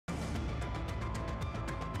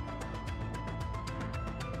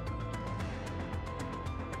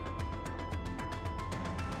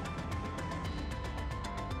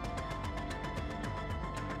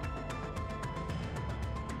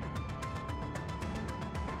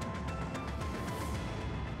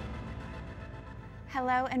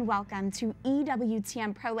Hello and welcome to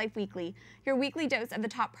EWTN Pro-Life Weekly, your weekly dose of the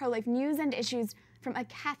top pro-life news and issues from a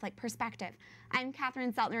Catholic perspective. I'm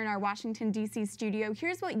Catherine Szeltner in our Washington, D.C. studio.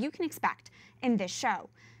 Here's what you can expect in this show.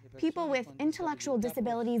 People with intellectual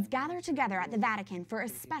disabilities gather together at the Vatican for a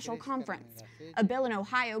special conference. A bill in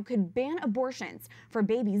Ohio could ban abortions for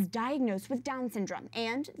babies diagnosed with Down syndrome.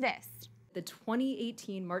 And this. The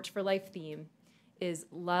 2018 March for Life theme is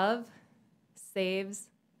Love Saves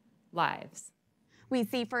Lives. We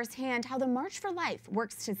see firsthand how the March for Life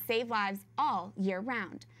works to save lives all year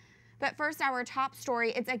round. But first, our top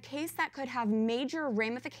story, it's a case that could have major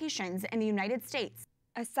ramifications in the United States.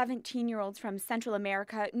 A 17-year-old from Central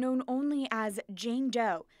America, known only as Jane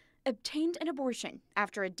Doe, obtained an abortion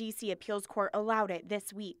after a D.C. appeals court allowed it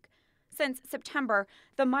this week. Since September,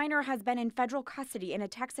 the minor has been in federal custody in a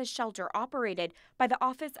Texas shelter operated by the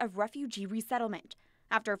Office of Refugee Resettlement.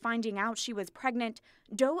 After finding out she was pregnant,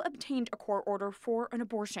 Doe obtained a court order for an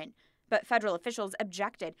abortion, but federal officials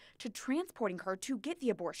objected to transporting her to get the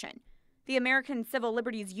abortion. The American Civil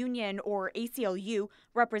Liberties Union, or ACLU,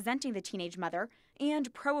 representing the teenage mother,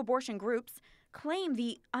 and pro-abortion groups claim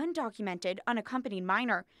the undocumented, unaccompanied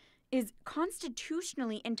minor is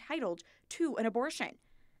constitutionally entitled to an abortion.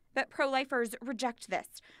 But pro-lifers reject this.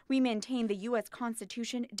 We maintain the U.S.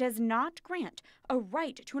 Constitution does not grant a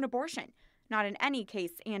right to an abortion. Not in any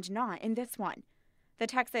case and not in this one. The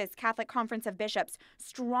Texas Catholic Conference of Bishops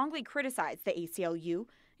strongly criticized the ACLU.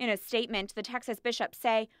 In a statement, the Texas bishops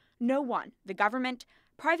say no one, the government,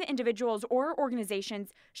 private individuals, or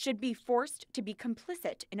organizations should be forced to be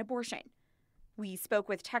complicit in abortion. We spoke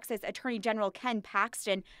with Texas Attorney General Ken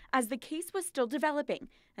Paxton as the case was still developing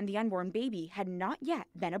and the unborn baby had not yet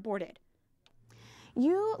been aborted.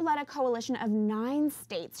 You led a coalition of 9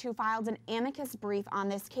 states who filed an amicus brief on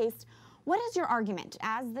this case. What is your argument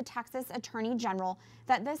as the Texas Attorney General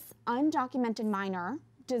that this undocumented minor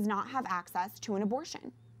does not have access to an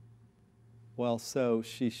abortion? Well, so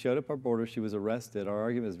she showed up our border, she was arrested. Our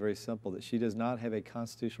argument is very simple, that she does not have a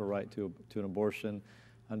constitutional right to an abortion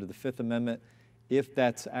under the Fifth Amendment. If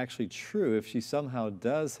that's actually true, if she somehow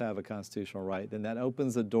does have a constitutional right, then that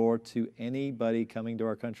opens the door to anybody coming to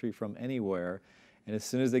our country from anywhere. And as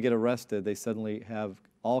soon as they get arrested, they suddenly have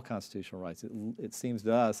all constitutional rights. It seems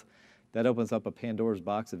to us that opens up a Pandora's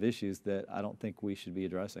box of issues that I don't think we should be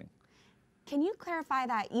addressing. Can you clarify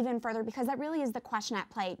that even further? Because that really is the question at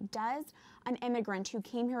play. Does an immigrant who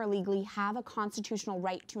came here illegally have a constitutional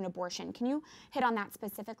right to an abortion? Can you hit on that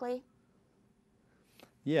specifically?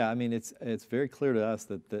 Yeah, I mean, it's very clear to us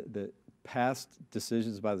that the past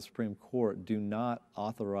decisions by the Supreme Court do not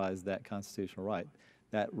authorize that constitutional right.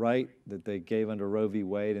 That right that they gave under Roe v.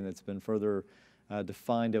 Wade, and it's been further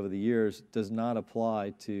defined over the years, does not apply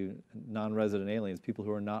to non-resident aliens, people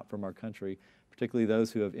who are not from our country, particularly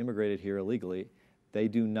those who have immigrated here illegally. They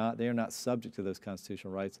are not subject to those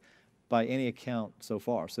constitutional rights by any account so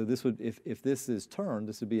far. So this would, if this is turned,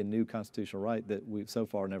 this would be a new constitutional right that we've so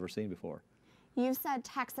far never seen before. You said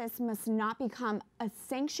Texas must not become a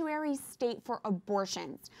sanctuary state for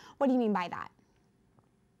abortions. What do you mean by that?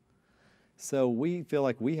 So we feel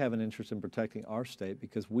like we have an interest in protecting our state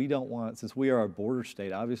because we don't want, since we are a border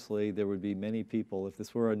state, obviously there would be many people, if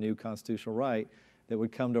this were a new constitutional right, that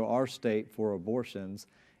would come to our state for abortions,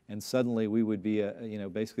 and suddenly we would be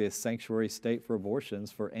basically a sanctuary state for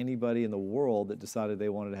abortions for anybody in the world that decided they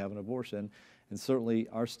wanted to have an abortion. And certainly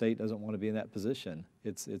our state doesn't want to be in that position.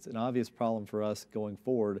 It's an obvious problem for us going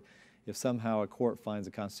forward if somehow a court finds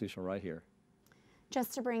a constitutional right here.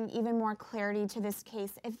 Just to bring even more clarity to this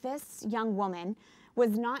case, if this young woman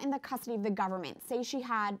was not in the custody of the government, say she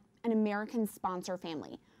had an American sponsor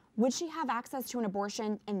family, would she have access to an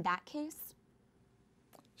abortion in that case?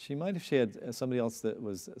 She might if she had somebody else that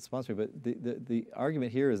was sponsoring, but the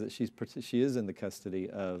argument here is that she is in the custody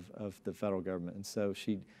of the federal government, and so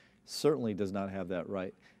she certainly does not have that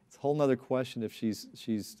right. It's a whole nother question if she's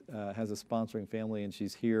has a sponsoring family and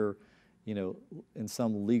she's here, in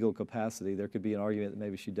some legal capacity. There could be an argument that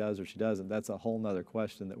maybe she does or she doesn't. That's a whole nother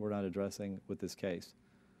question that we're not addressing with this case.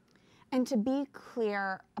 And to be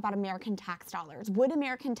clear about American tax dollars, would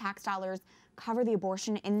American tax dollars cover the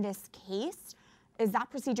abortion in this case? Is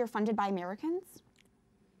that procedure funded by Americans?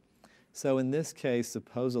 So in this case,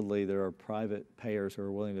 supposedly there are private payers who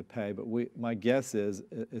are willing to pay, but my guess is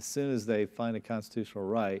as soon as they find a constitutional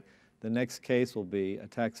right, the next case will be a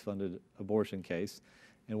tax-funded abortion case.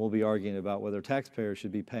 And we'll be arguing about whether taxpayers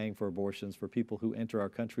should be paying for abortions for people who enter our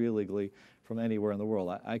country illegally from anywhere in the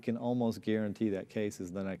world. I can almost guarantee that case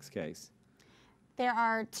is the next case. There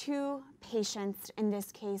are 2 patients in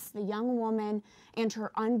this case, the young woman and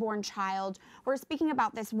her unborn child. We're speaking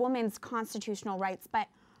about this woman's constitutional rights, but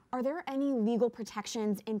Are there any legal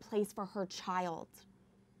protections in place for her child?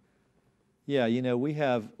 Yeah, we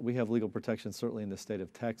have legal protections certainly in the state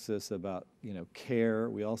of Texas about, care.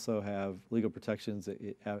 We also have legal protections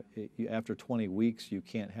that after 20 weeks you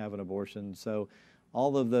can't have an abortion. So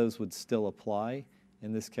all of those would still apply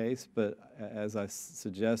in this case, but as I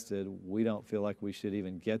suggested, we don't feel like we should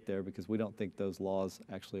even get there because we don't think those laws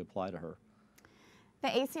actually apply to her. The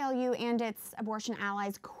ACLU and its abortion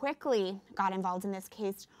allies quickly got involved in this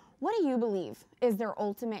case. What do you believe is their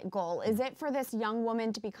ultimate goal? Is it for this young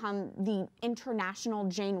woman to become the international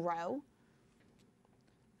Jane Roe?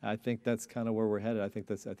 I think that's kind of where we're headed. I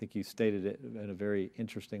think you stated it in a very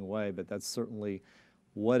interesting way, but that's certainly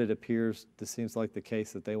what it appears to seems like the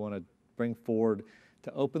case that they want to bring forward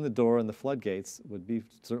to open the door, and the floodgates would be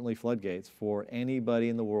certainly floodgates for anybody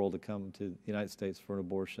in the world to come to the United States for an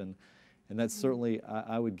abortion. And that's certainly,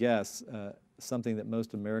 I would guess, something that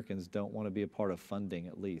most Americans don't want to be a part of funding,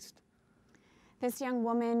 at least. This young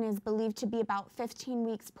woman is believed to be about 15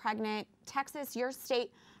 weeks pregnant. Texas, your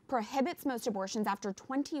state, prohibits most abortions after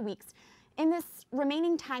 20 weeks. In this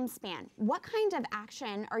remaining time span, what kind of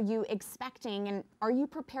action are you expecting and are you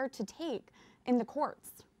prepared to take in the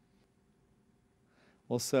courts?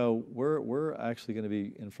 Well, so we're actually going to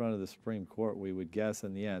be in front of the Supreme Court, we would guess,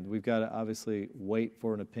 in the end. We've got to obviously wait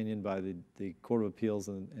for an opinion by the Court of Appeals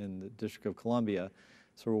in the District of Columbia.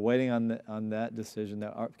 So we're waiting on that decision.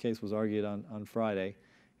 That case was argued on Friday.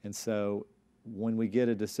 And so when we get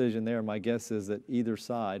a decision there, my guess is that either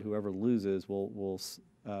side, whoever loses, will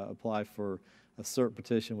apply for a cert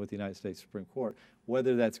petition with the United States Supreme Court.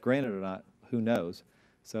 Whether that's granted or not, who knows?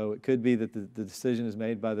 So it could be that the decision is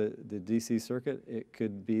made by the D.C. Circuit. It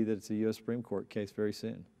could be that it's a U.S. Supreme Court case very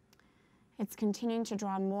soon. It's continuing to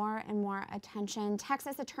draw more and more attention.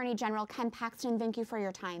 Texas Attorney General Ken Paxton, thank you for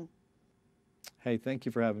your time. Hey, thank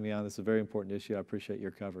you for having me on. This is a very important issue. I appreciate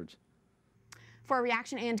your coverage. For a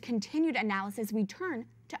reaction and continued analysis, we turn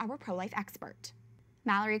to our pro-life expert.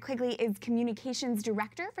 Mallory Quigley is Communications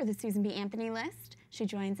Director for the Susan B. Anthony List. She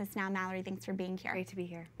joins us now. Mallory, thanks for being here. Great to be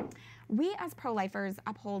here. We as pro-lifers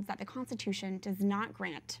uphold that the Constitution does not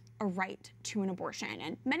grant a right to an abortion.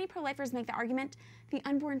 And many pro-lifers make the argument the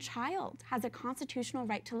unborn child has a constitutional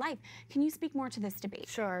right to life. Can you speak more to this debate?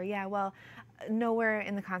 Sure, yeah. Well, nowhere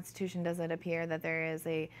in the Constitution does it appear that there is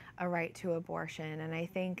a right to abortion. And I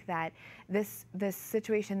think that this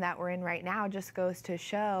situation that we're in right now just goes to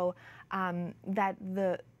show that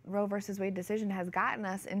the Roe versus Wade decision has gotten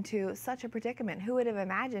us into such a predicament. Who would have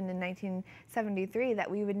imagined in 1973 that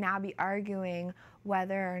we would now be arguing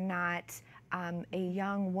whether or not a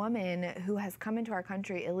young woman who has come into our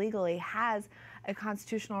country illegally has a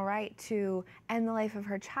constitutional right to end the life of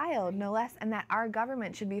her child, no less, and that our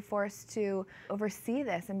government should be forced to oversee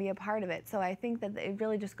this and be a part of it. So I think that it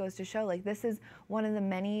really just goes to show, like, this is one of the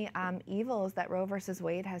many evils that Roe versus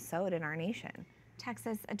Wade has sowed in our nation.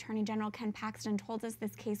 Texas Attorney General Ken Paxton told us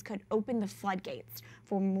this case could open the floodgates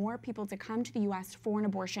for more people to come to the U.S. for an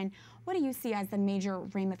abortion. What do you see as the major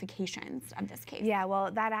ramifications of this case? Yeah,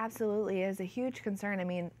 well, that absolutely is a huge concern. I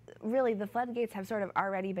mean, really, the floodgates have sort of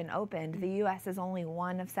already been opened. The U.S. is only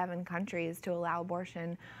one of 7 countries to allow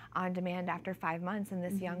abortion on demand after 5 months, and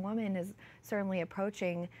this young woman is certainly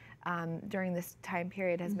approaching, during this time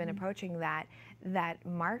period, has been approaching that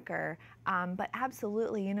marker. But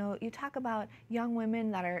absolutely, you know, you talk about young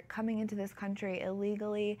women that are coming into this country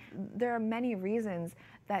illegally. There are many reasons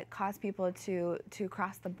that cause people to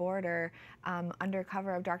cross the border under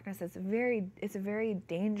cover of darkness. It's a very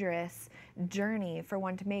dangerous journey for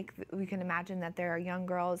one to make. We can imagine that there are young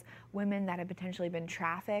girls, women that have potentially been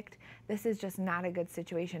trafficked. This is just not a good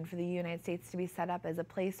situation for the United States to be set up as a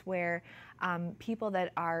place where people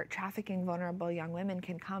that are trafficking vulnerable young women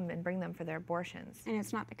can come and bring them for their abortions. And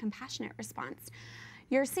it's not the compassionate response.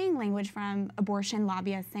 You're seeing language from abortion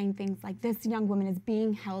lobbyists saying things like, this young woman is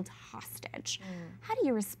being held hostage. How do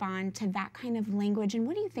you respond to that kind of language, and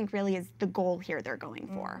what do you think really is the goal here they're going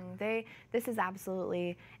for? This is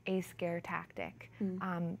absolutely a scare tactic,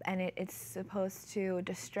 and it's supposed to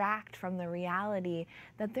distract from the reality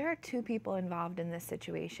that there are 2 people involved in this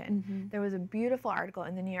situation. There was a beautiful article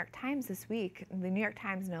in the New York Times this week, the New York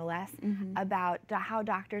Times no less, about how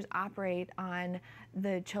doctors operate on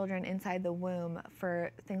the children inside the womb for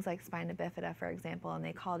things like spina bifida, for example, and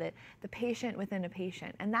they called it the patient within a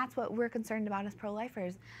patient. And that's what we're concerned about as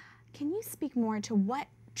pro-lifers. Can you speak more to what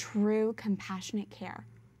true compassionate care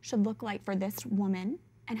should look like for this woman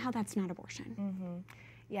and how that's not abortion?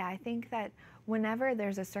 Yeah, I think that whenever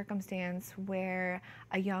there's a circumstance where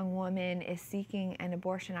a young woman is seeking an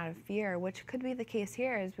abortion out of fear, which could be the case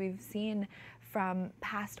here, as we've seen from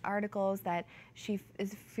past articles that she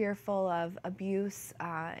is fearful of abuse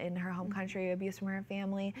in her home country, abuse from her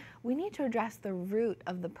family. We need to address the root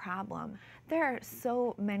of the problem. There are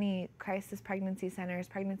so many crisis pregnancy centers,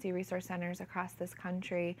 pregnancy resource centers across this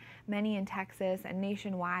country, many in Texas and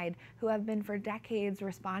nationwide, who have been for decades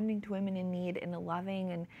responding to women in need in a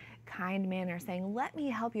loving and kind manner, saying, let me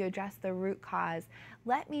help you address the root cause.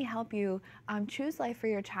 Let me help you choose life for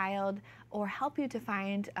your child, or help you to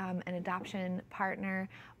find an adoption partner,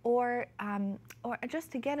 or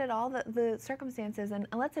just to get at all the circumstances, and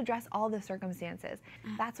let's address all the circumstances.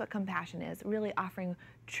 That's what compassion is, really offering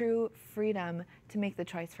true freedom to make the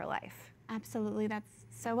choice for life. Absolutely, that's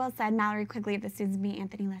so well said. Mallory Quigley of the Susan B.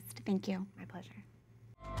 Anthony List. Thank you. My pleasure.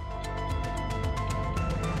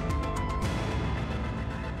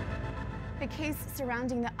 The case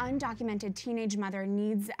surrounding the undocumented teenage mother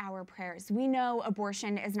needs our prayers. We know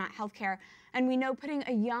abortion is not healthcare, and we know putting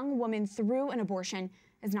a young woman through an abortion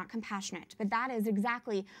is not compassionate. But that is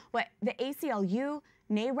exactly what the ACLU,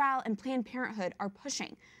 NARAL, and Planned Parenthood are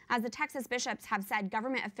pushing. As the Texas bishops have said,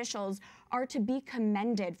 government officials are to be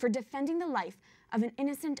commended for defending the life of an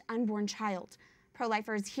innocent unborn child.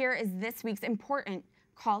 Pro-lifers, here is this week's important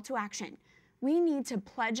call to action. We need to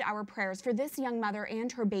pledge our prayers for this young mother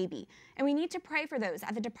and her baby, and we need to pray for those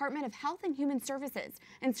at the Department of Health and Human Services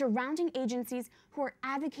and surrounding agencies who are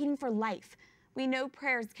advocating for life. We know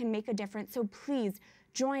prayers can make a difference, so please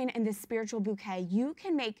join in this spiritual bouquet. You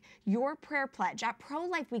can make your prayer pledge at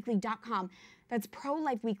prolifeweekly.com. That's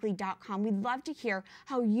prolifeweekly.com. We'd love to hear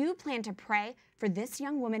how you plan to pray for this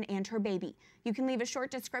young woman and her baby. You can leave a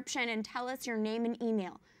short description and tell us your name and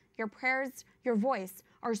email. Your prayers, your voice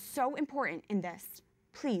are so important in this.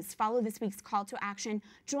 Please follow this week's call to action,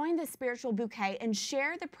 join the spiritual bouquet, and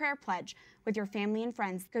share the prayer pledge with your family and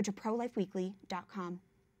friends. Go to prolifeweekly.com.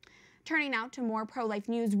 Turning now to more pro-life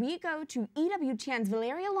news, we go to EWTN's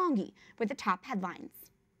Valeria Longhi with the top headlines.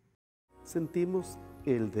 Sentimos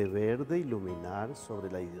el deber de iluminar sobre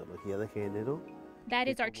la ideología de género. That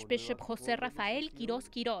is Archbishop José Rafael Quiroz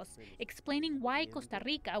Quiroz explaining why Costa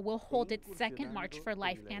Rica will hold its second March for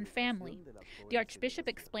Life and Family. The Archbishop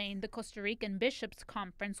explained the Costa Rican Bishops'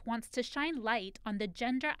 Conference wants to shine light on the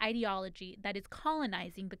gender ideology that is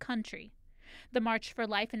colonizing the country. The March for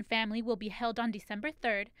Life and Family will be held on December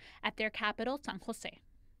 3rd at their capital, San Jose.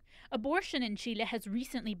 Abortion in Chile has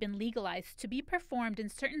recently been legalized to be performed in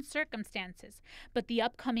certain circumstances, but the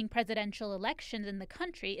upcoming presidential elections in the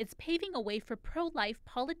country is paving a way for pro-life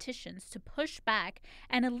politicians to push back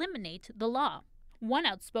and eliminate the law. One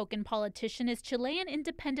outspoken politician is Chilean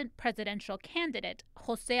independent presidential candidate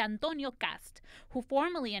José Antonio Cast, who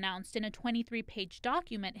formally announced in a 23-page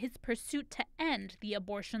document his pursuit to end the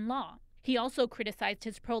abortion law. He also criticized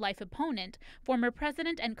his pro-life opponent, former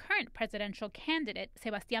president and current presidential candidate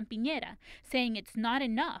Sebastián Piñera, saying it's not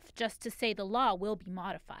enough just to say the law will be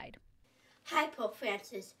modified. Hi, Pope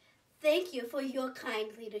Francis. Thank you for your kind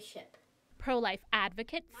leadership. Pro-life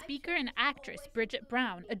advocate, speaker, and actress Bridget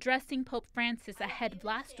Brown addressing Pope Francis ahead of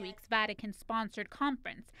last week's Vatican-sponsored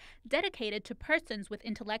conference dedicated to persons with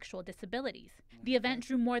intellectual disabilities. The event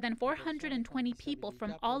drew more than 420 people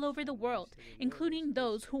from all over the world, including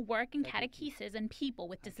those who work in catechesis and people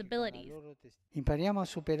with disabilities. Impariamo a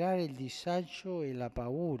superare il disagio e la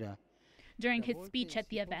paura. During his speech at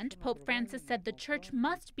the event, Pope Francis said the church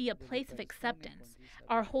must be a place of acceptance.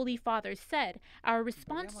 Our Holy Father said our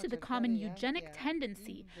response to the common eugenic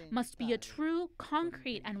tendency must be a true,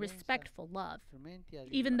 concrete, and respectful love.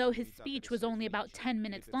 Even though his speech was only about 10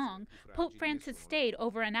 minutes long, Pope Francis stayed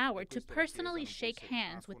over an hour to personally shake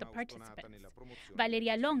hands with the participants.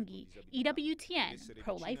 Valeria Longhi, EWTN,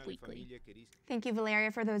 Pro-Life Weekly. Thank you, Valeria,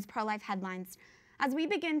 for those pro-life headlines. As we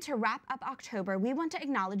begin to wrap up October, we want to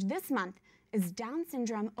acknowledge this month is Down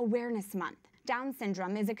Syndrome Awareness Month. Down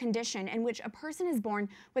syndrome is a condition in which a person is born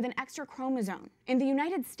with an extra chromosome. In the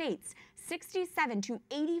United States, 67 to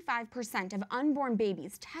 85% of unborn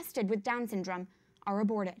babies tested with Down syndrome are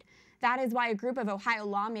aborted. That is why a group of Ohio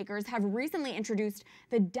lawmakers have recently introduced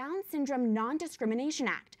the Down Syndrome Non-Discrimination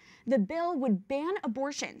Act. The bill would ban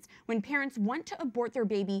abortions when parents want to abort their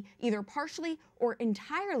baby either partially or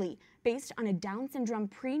entirely based on a Down syndrome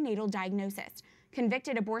prenatal diagnosis.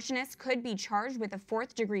 Convicted abortionists could be charged with a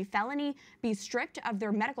 4th-degree felony, be stripped of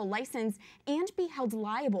their medical license, and be held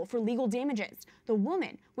liable for legal damages. The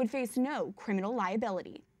woman would face no criminal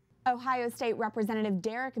liability. Ohio State Representative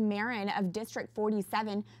Derek Merrin of District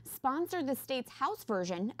 47 sponsored the state's House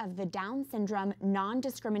version of the Down Syndrome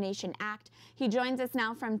Non-Discrimination Act. He joins us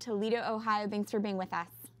now from Toledo, Ohio. Thanks for being with us.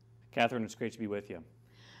 Catherine, it's great to be with you.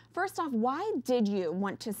 First off, why did you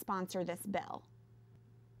want to sponsor this bill?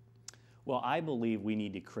 Well, I believe we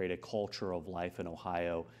need to create a culture of life in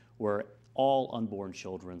Ohio where all unborn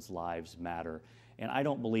children's lives matter. And I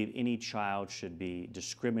don't believe any child should be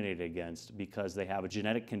discriminated against because they have a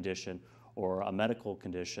genetic condition or a medical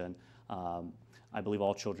condition. I believe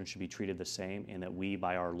all children should be treated the same, and that we,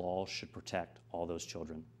 by our laws, should protect all those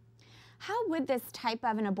children. How would this type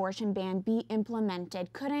of an abortion ban be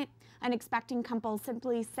implemented? Couldn't an expecting couple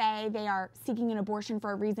simply say they are seeking an abortion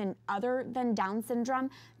for a reason other than Down syndrome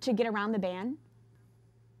to get around the ban?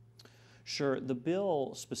 Sure. The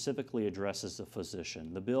bill specifically addresses the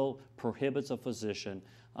physician. The bill prohibits a physician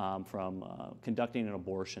from conducting an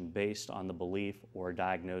abortion based on the belief or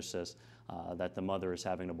diagnosis that the mother is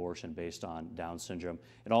having an abortion based on Down syndrome.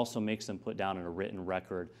 It also makes them put down in a written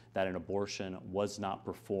record that an abortion was not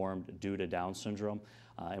performed due to Down syndrome,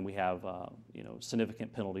 and we have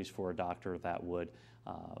significant penalties for a doctor that would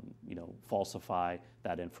falsify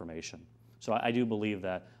that information. So I do believe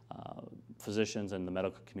that physicians and the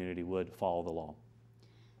medical community would follow the law.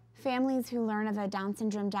 Families who learn of a Down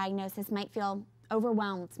syndrome diagnosis might feel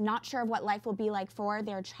overwhelmed, not sure of what life will be like for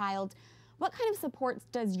their child. What kind of supports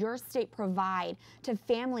does your state provide to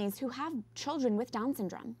families who have children with Down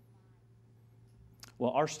syndrome?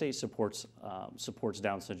 Well, our state supports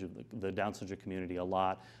Down syndrome, the Down syndrome community a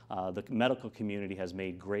lot. The medical community has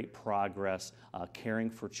made great progress caring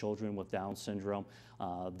for children with Down syndrome.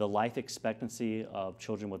 The life expectancy of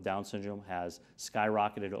children with Down syndrome has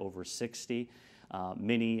skyrocketed to over 60.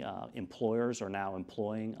 Many employers are now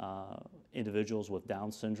employing individuals with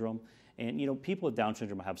Down syndrome. And people with Down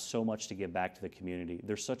syndrome have so much to give back to the community.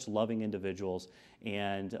 They're such loving individuals,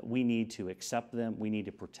 and we need to accept them, we need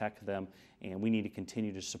to protect them, and we need to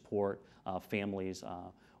continue to support families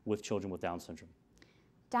with children with Down syndrome.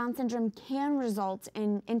 Down syndrome can result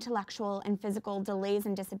in intellectual and physical delays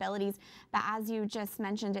and disabilities, but as you just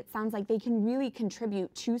mentioned, it sounds like they can really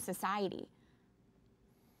contribute to society.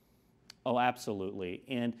 Oh, absolutely.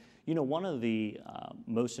 And one of the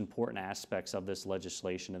most important aspects of this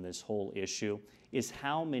legislation and this whole issue is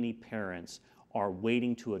how many parents are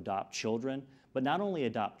waiting to adopt children, but not only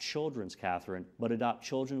adopt children's, Catherine, but adopt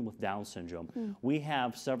children with Down syndrome. We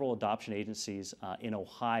have several adoption agencies in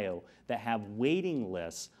Ohio that have waiting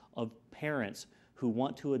lists of parents who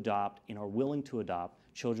want to adopt and are willing to adopt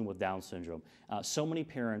children with Down syndrome. So many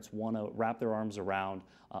parents want to wrap their arms around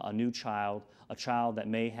a new child, a child that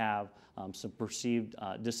may have some perceived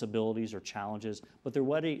disabilities or challenges, but they're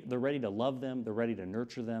ready to love them, they're ready to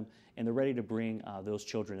nurture them, and they're ready to bring those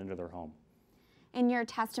children into their home. In your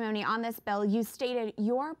testimony on this bill, you stated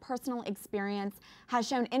your personal experience has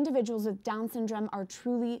shown individuals with Down syndrome are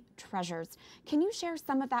truly treasures. Can you share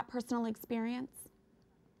some of that personal experience?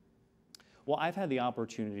 Well, I've had the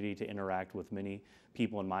opportunity to interact with many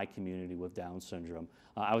people in my community with Down syndrome.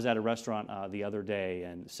 I was at a restaurant the other day,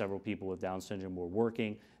 and several people with Down syndrome were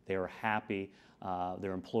working. They were happy.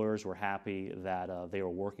 Their employers were happy that they were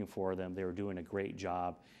working for them. They were doing a great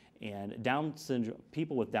job. And Down syndrome,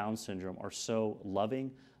 people with Down syndrome are so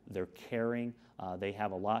loving, they're caring, they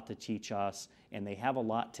have a lot to teach us, and they have a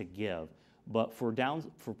lot to give. But for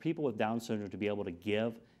people with Down syndrome to be able to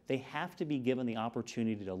give, they have to be given the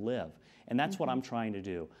opportunity to live. And that's what I'm trying to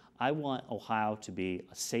do. I want Ohio to be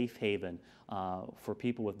a safe haven for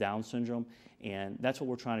people with Down syndrome, and that's what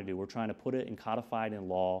we're trying to do. We're trying to put it and codified in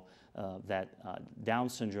law that Down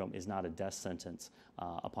syndrome is not a death sentence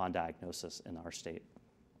upon diagnosis in our state.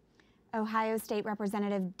 Ohio State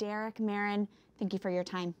Representative Derek Merrin, thank you for your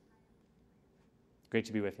time. Great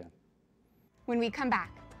to be with you. When we come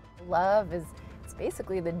back, love is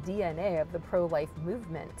basically the DNA of the pro-life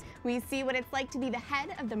movement. We see what it's like to be the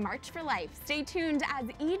head of the March for Life. Stay tuned as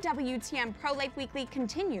EWTN Pro-Life Weekly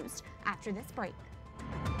continues after this break.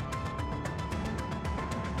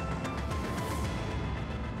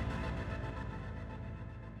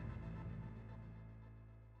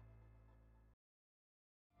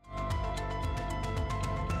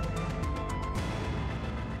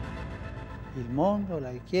 Il mondo,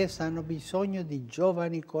 la Chiesa hanno bisogno di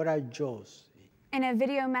giovani coraggiosi. In a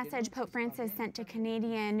video message Pope Francis sent to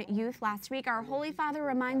Canadian youth last week, our Holy Father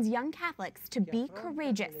reminds young Catholics to be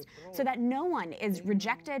courageous so that no one is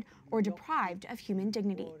rejected or deprived of human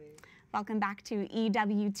dignity. Welcome back to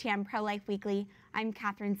EWTN Pro-Life Weekly. I'm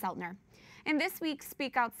Catherine Szeltner. In this week's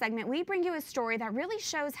Speak Out segment, we bring you a story that really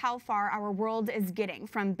shows how far our world is getting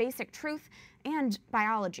from basic truth and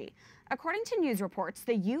biology. According to news reports,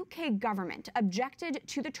 the UK government objected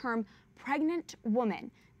to the term pregnant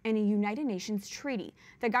woman in a United Nations treaty.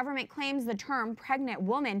 The government claims the term pregnant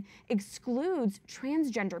woman excludes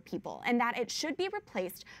transgender people and that it should be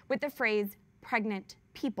replaced with the phrase pregnant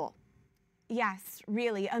people. Yes,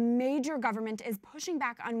 really, a major government is pushing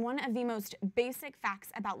back on one of the most basic facts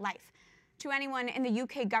about life. To anyone in the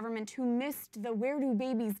UK government who missed the "where do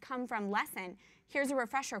babies come from" lesson, here's a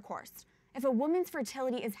refresher course. If a woman's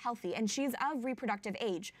fertility is healthy and she's of reproductive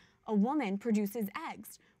age, a woman produces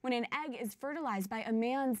eggs. When an egg is fertilized by a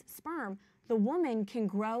man's sperm, the woman can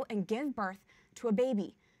grow and give birth to a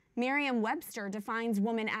baby. Merriam-Webster defines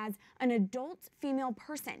woman as an adult female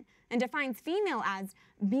person and defines female as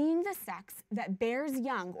being the sex that bears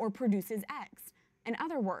young or produces eggs. In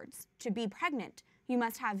other words, to be pregnant, you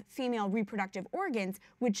must have female reproductive organs,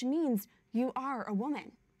 which means you are a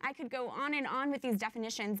woman. I could go on and on with these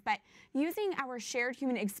definitions, but using our shared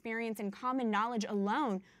human experience and common knowledge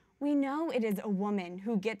alone, we know it is a woman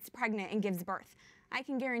who gets pregnant and gives birth. I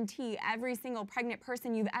can guarantee every single pregnant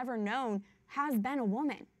person you've ever known has been a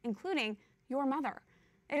woman, including your mother.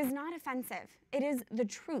 It is not offensive. It is the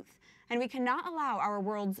truth, and we cannot allow our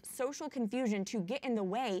world's social confusion to get in the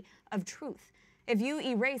way of truth. If you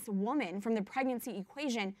erase woman from the pregnancy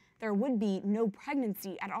equation, there would be no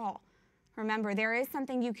pregnancy at all. Remember, there is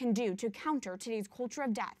something you can do to counter today's culture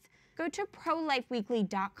of death. Go to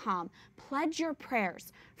prolifeweekly.com. Pledge your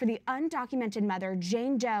prayers for the undocumented mother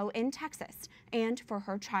Jane Doe in Texas and for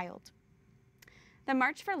her child. The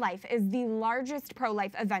March for Life is the largest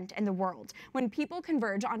pro-life event in the world when people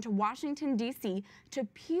converge onto Washington, D.C. to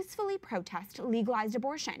peacefully protest legalized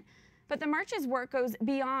abortion. But the march's work goes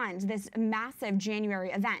beyond this massive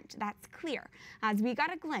January event. That's clear, as we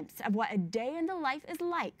got a glimpse of what a day in the life is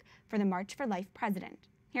like for the March for Life president.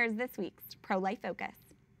 Here's this week's Pro-Life Focus.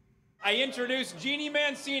 I introduce Jeanne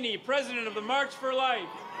Mancini, president of the March for Life.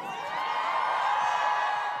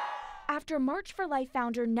 After March for Life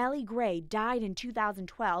founder Nellie Gray died in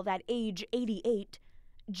 2012 at age 88,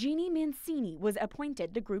 Jeanne Mancini was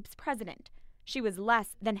appointed the group's president. She was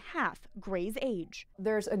less than half Gray's age.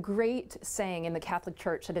 There's a great saying in the Catholic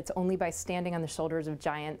Church that it's only by standing on the shoulders of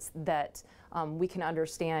giants that we can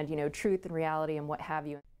understand, truth and reality and what have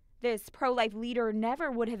you. This pro-life leader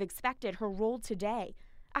never would have expected her role today.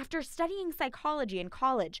 After studying psychology in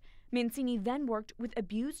college, Mancini then worked with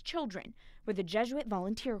abused children with the Jesuit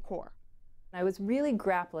Volunteer Corps. I was really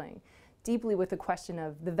grappling deeply with the question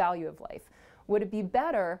of the value of life. Would it be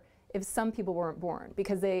better if some people weren't born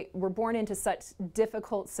because they were born into such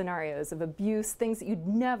difficult scenarios of abuse, things that you'd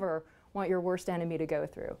never want your worst enemy to go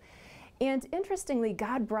through? And interestingly,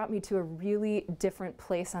 God brought me to a really different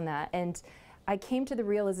place on that. And I came to the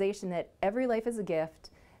realization that every life is a gift,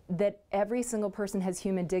 that every single person has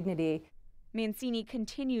human dignity. Mancini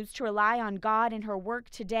continues to rely on God in her work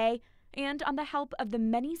today and on the help of the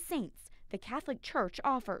many saints the Catholic Church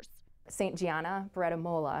offers. St. Gianna Beretta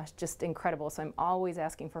Mola, just incredible. So I'm always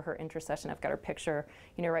asking for her intercession. I've got her picture,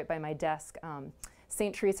 right by my desk.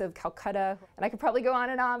 St. Teresa of Calcutta, and I could probably go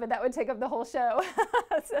on and on, but that would take up the whole show.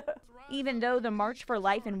 Even though the March for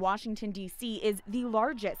Life in Washington, D.C. is the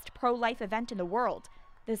largest pro-life event in the world,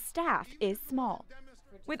 the staff is small.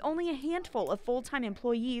 With only a handful of full-time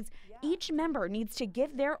employees, each member needs to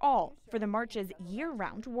give their all for the march's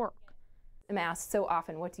year-round work. I'm asked so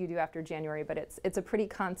often, what do you do after January? But it's a pretty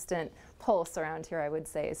constant pulse around here, I would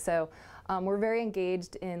say. So we're very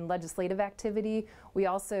engaged in legislative activity. We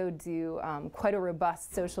also do quite a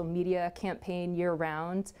robust social media campaign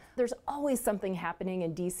year-round. There's always something happening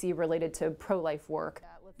in D.C. related to pro-life work.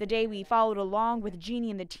 The day we followed along with Jeanne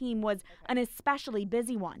and the team was an especially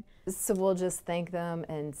busy one. So we'll just thank them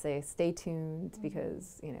and say, stay tuned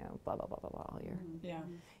because, blah, blah, blah, blah, blah all year. Yeah.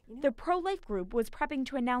 The pro-life group was prepping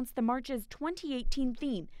to announce the march's 2018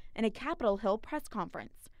 theme in a Capitol Hill press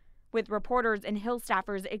conference. With reporters and Hill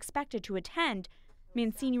staffers expected to attend,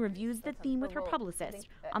 Mancini reviews the theme with her publicist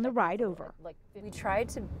on the ride over. We tried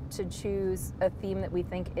to choose a theme that we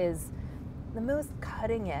think is the most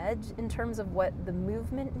cutting edge in terms of what the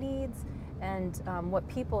movement needs and what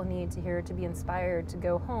people need to hear to be inspired to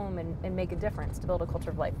go home and make a difference, to build a culture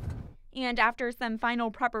of life. And after some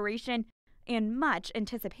final preparation and much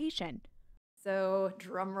anticipation. So,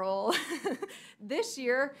 drum roll. This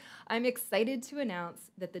year, I'm excited to announce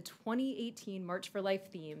that the 2018 March for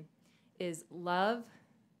Life theme is Love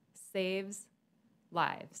Saves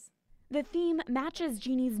Lives. The theme matches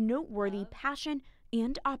Jeanne's noteworthy passion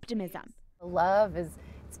and optimism. Love it's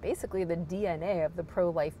basically the DNA of the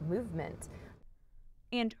pro-life movement.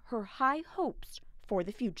 And her high hopes for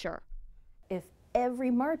the future. If every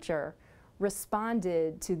marcher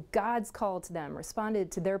responded to God's call to them,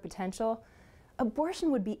 responded to their potential, abortion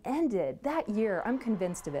would be ended that year. I'm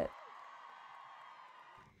convinced of it.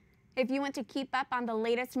 If you want to keep up on the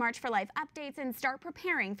latest March for Life updates and start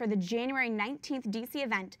preparing for the January 19th DC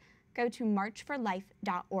event, go to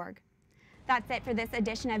marchforlife.org. That's it for this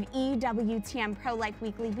edition of EWTN Pro-Life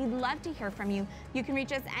Weekly. We'd love to hear from you. You can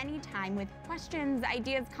reach us anytime with questions,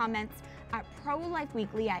 ideas, comments at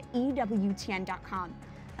prolifeweekly@ewtn.com.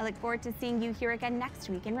 I look forward to seeing you here again next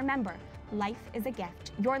week. And remember, life is a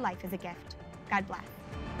gift. Your life is a gift. God bless.